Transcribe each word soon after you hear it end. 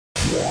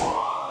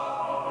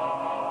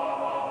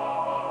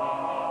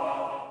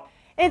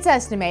It's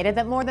estimated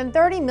that more than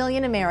 30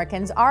 million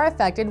Americans are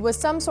affected with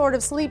some sort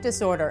of sleep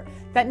disorder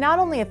that not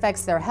only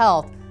affects their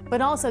health,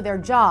 but also their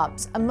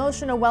jobs,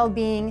 emotional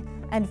well-being,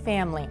 and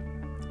family.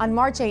 On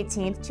March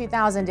 18,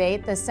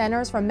 2008, the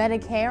Centers for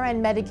Medicare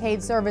and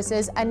Medicaid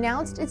Services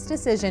announced its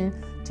decision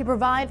to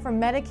provide for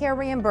Medicare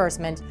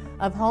reimbursement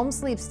of home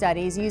sleep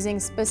studies using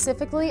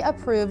specifically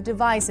approved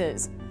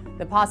devices.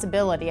 The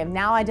possibility of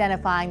now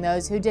identifying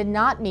those who did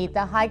not meet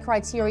the high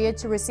criteria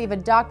to receive a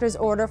doctor's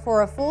order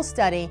for a full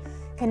study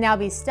can now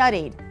be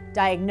studied,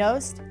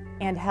 diagnosed,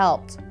 and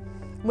helped.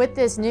 With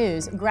this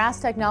news,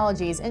 Grass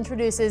Technologies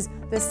introduces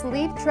the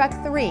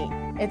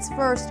SleepTrek3, its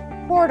first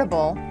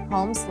portable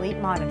home sleep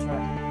monitor.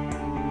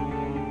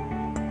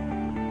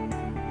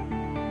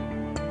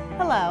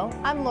 Hello,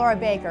 I'm Laura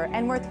Baker,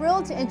 and we're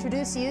thrilled to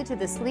introduce you to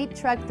the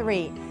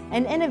SleepTrek3,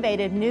 an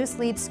innovative new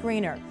sleep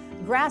screener.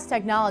 Grass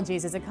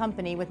Technologies is a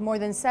company with more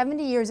than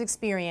 70 years'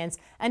 experience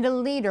and a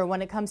leader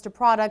when it comes to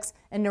products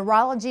in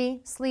neurology,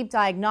 sleep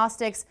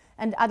diagnostics,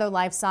 and other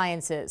life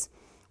sciences.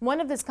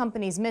 One of this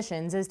company's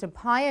missions is to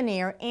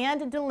pioneer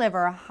and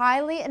deliver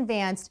highly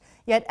advanced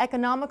yet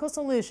economical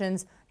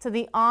solutions to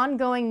the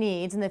ongoing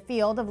needs in the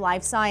field of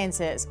life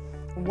sciences.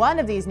 One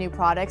of these new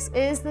products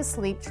is the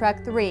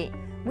SleepTrek3.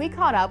 We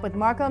caught up with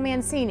Marco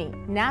Mancini,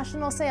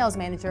 National Sales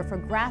Manager for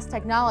Grass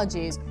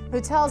Technologies,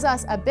 who tells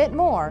us a bit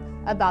more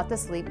about the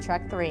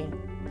SleepTrek3.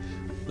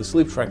 The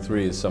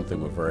SleepTrek3 is something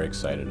we're very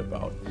excited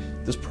about.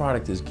 This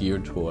product is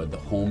geared toward the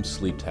home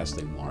sleep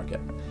testing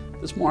market.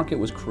 This market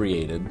was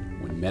created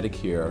when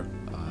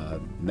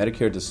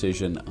Medicare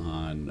decision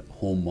on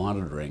home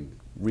monitoring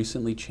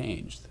recently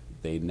changed.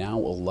 They now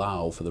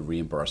allow for the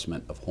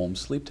reimbursement of home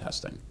sleep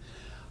testing.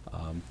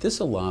 This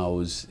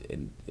allows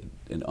an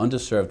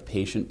underserved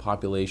patient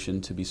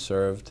population to be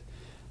served,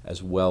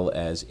 as well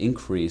as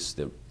increase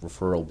the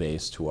referral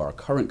base to our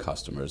current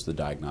customers, the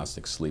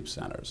diagnostic sleep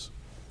centers.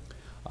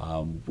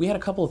 We had a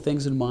couple of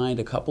things in mind,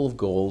 a couple of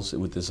goals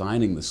with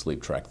designing the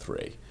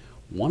SleepTrek3.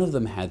 One of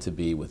them had to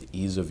be with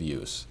ease of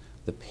use.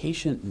 The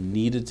patient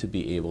needed to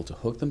be able to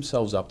hook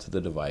themselves up to the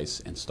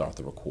device and start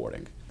the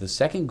recording. The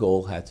second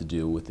goal had to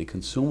do with the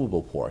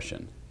consumable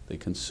portion. The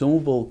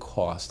consumable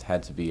cost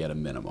had to be at a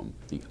minimum.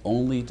 The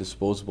only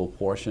disposable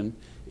portion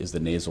is the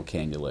nasal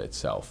cannula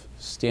itself.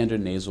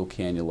 Standard nasal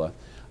cannula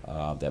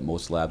that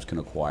most labs can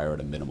acquire at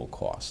a minimal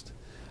cost.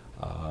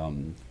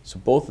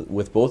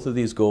 With both of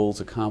these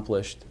goals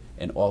accomplished,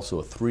 and also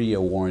a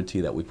 3-year warranty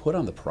that we put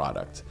on the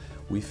product,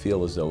 we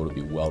feel as though it'll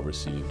be well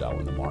received out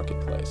in the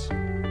marketplace.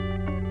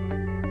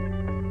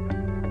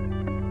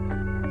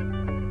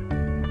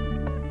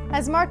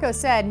 As Marco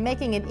said,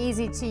 making it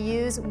easy to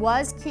use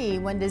was key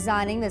when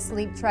designing the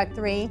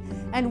SleepTrek3.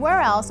 And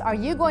where else are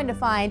you going to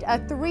find a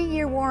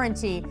 3-year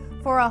warranty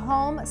for a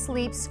home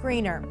sleep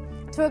screener?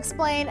 To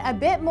explain a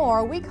bit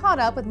more, we caught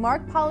up with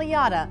Mark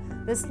Pagliata,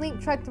 the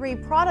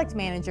SleepTrek3 product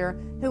manager,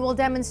 who will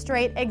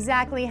demonstrate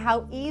exactly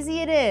how easy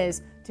it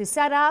is to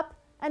set up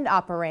and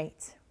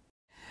operate.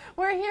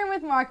 We're here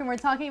with Mark and we're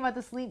talking about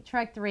the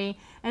SleepTrek3,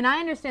 and I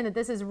understand that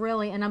this is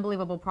really an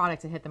unbelievable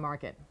product to hit the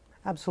market.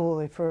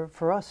 Absolutely.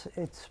 For us,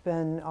 it's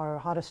been our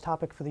hottest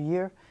topic for the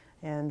year,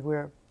 and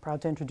we're proud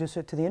to introduce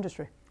it to the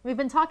industry. We've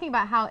been talking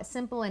about how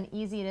simple and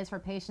easy it is for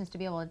patients to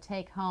be able to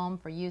take home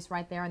for use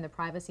right there in the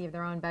privacy of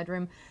their own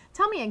bedroom.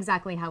 Tell me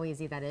exactly how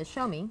easy that is.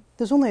 Show me.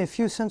 There's only a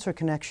few sensor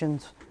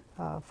connections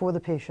for the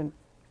patient.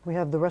 We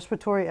have the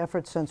respiratory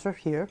effort sensor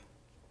here.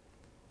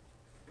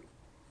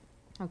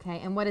 Okay,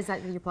 and what is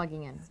that you're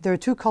plugging in? There are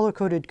 2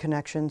 color-coded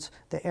connections,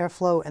 the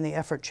airflow and the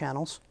effort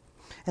channels,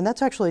 and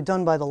that's actually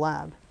done by the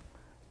lab.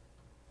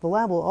 The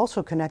lab will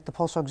also connect the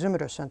pulse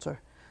oximeter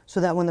sensor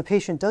so that when the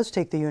patient does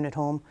take the unit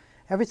home,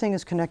 everything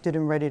is connected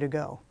and ready to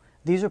go.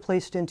 These are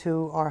placed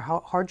into our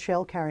hard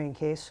shell carrying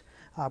case,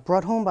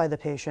 brought home by the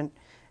patient,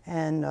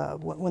 and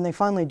when they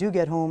finally do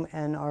get home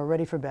and are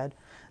ready for bed,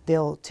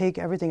 they'll take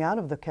everything out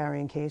of the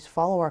carrying case,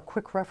 follow our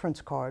quick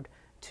reference card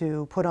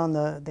to put on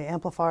the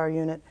amplifier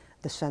unit,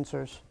 the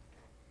sensors.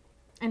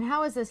 And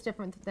how is this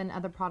different than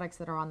other products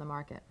that are on the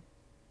market?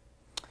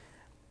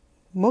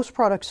 Most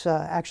products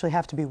actually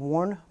have to be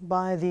worn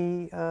by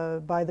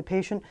the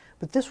patient,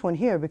 but this one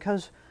here,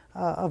 because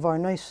of our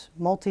nice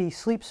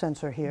multi-sleep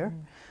sensor here,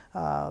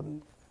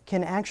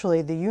 can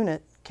actually, the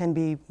unit can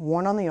be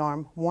worn on the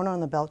arm, worn on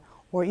the belt,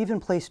 or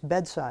even placed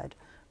bedside.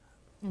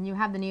 And you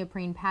have the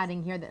neoprene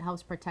padding here that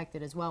helps protect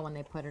it as well when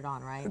they put it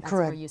on, right? That's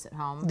Correct. for use at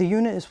home. The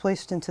unit is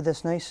placed into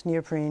this nice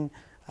neoprene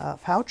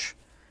pouch.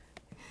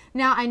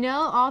 Now, I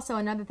know also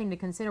another thing to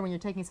consider when you're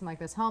taking something like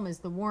this home is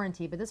the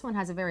warranty, but this one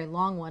has a very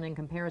long one in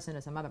comparison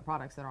to some other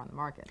products that are on the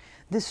market.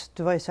 This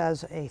device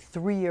has a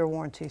 3-year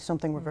warranty,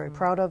 something we're very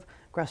proud of.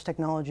 Grass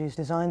Technologies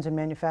designs and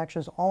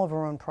manufactures all of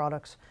our own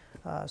products,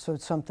 so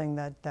it's something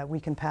that we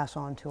can pass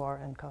on to our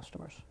end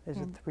customers, is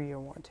a 3-year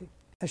warranty.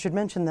 I should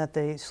mention that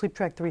the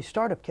SleepTrek3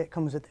 startup kit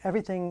comes with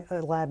everything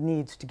a lab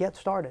needs to get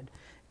started.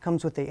 It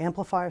comes with the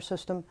amplifier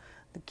system,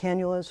 the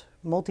cannulas,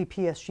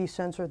 multi-PSG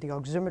sensor, the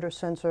oximeter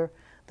sensor,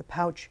 the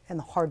pouch, and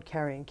the hard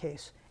carrying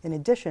case. In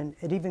addition,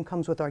 it even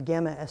comes with our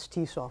Gamma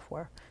ST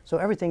software. So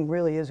everything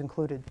really is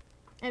included.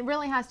 It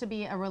really has to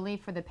be a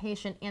relief for the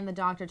patient and the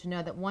doctor to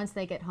know that once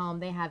they get home,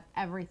 they have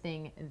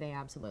everything they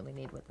absolutely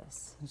need with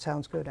this. It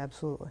sounds good,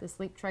 absolutely. The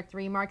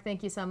SleepTrek3. Mark,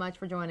 thank you so much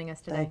for joining us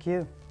today. Thank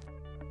you.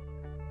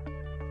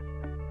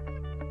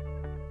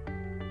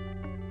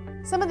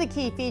 Some of the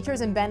key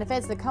features and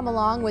benefits that come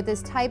along with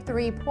this Type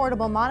 3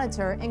 portable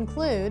monitor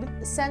include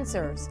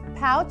sensors,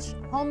 pouch,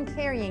 home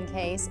carrying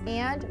case,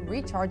 and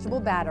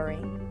rechargeable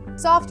battery.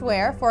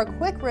 Software for a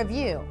quick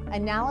review,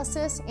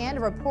 analysis, and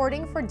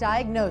reporting for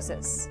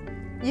diagnosis.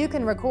 You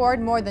can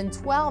record more than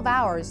 12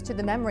 hours to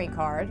the memory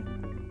card.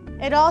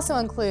 It also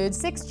includes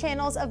 6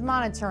 channels of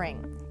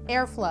monitoring: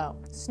 airflow,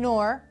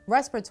 snore,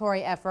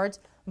 respiratory effort,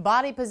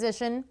 body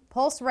position,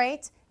 pulse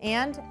rate,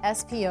 and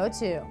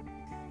SpO2.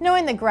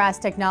 Knowing that Grass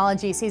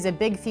Technology sees a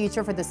big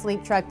future for the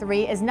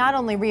SleepTrek3 is not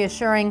only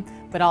reassuring,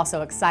 but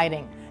also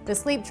exciting. The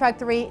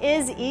SleepTrek3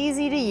 is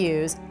easy to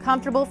use,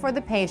 comfortable for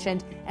the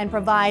patient, and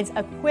provides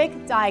a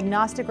quick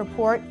diagnostic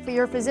report for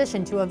your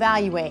physician to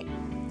evaluate.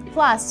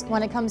 Plus,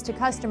 when it comes to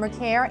customer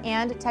care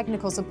and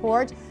technical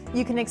support,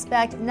 you can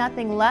expect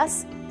nothing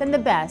less than the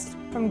best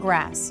from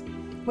Grass.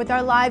 With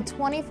our live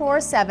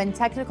 24/7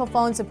 technical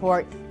phone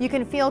support, you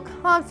can feel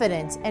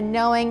confident in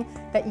knowing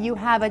that you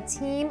have a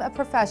team of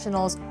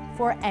professionals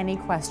for any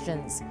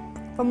questions.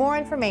 For more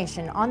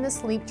information on the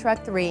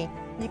SleepTrek3,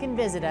 you can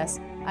visit us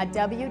at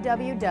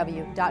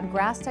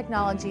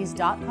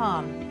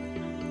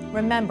www.grasstechnologies.com.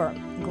 Remember,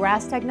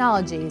 Grass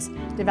Technologies,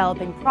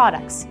 developing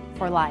products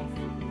for life.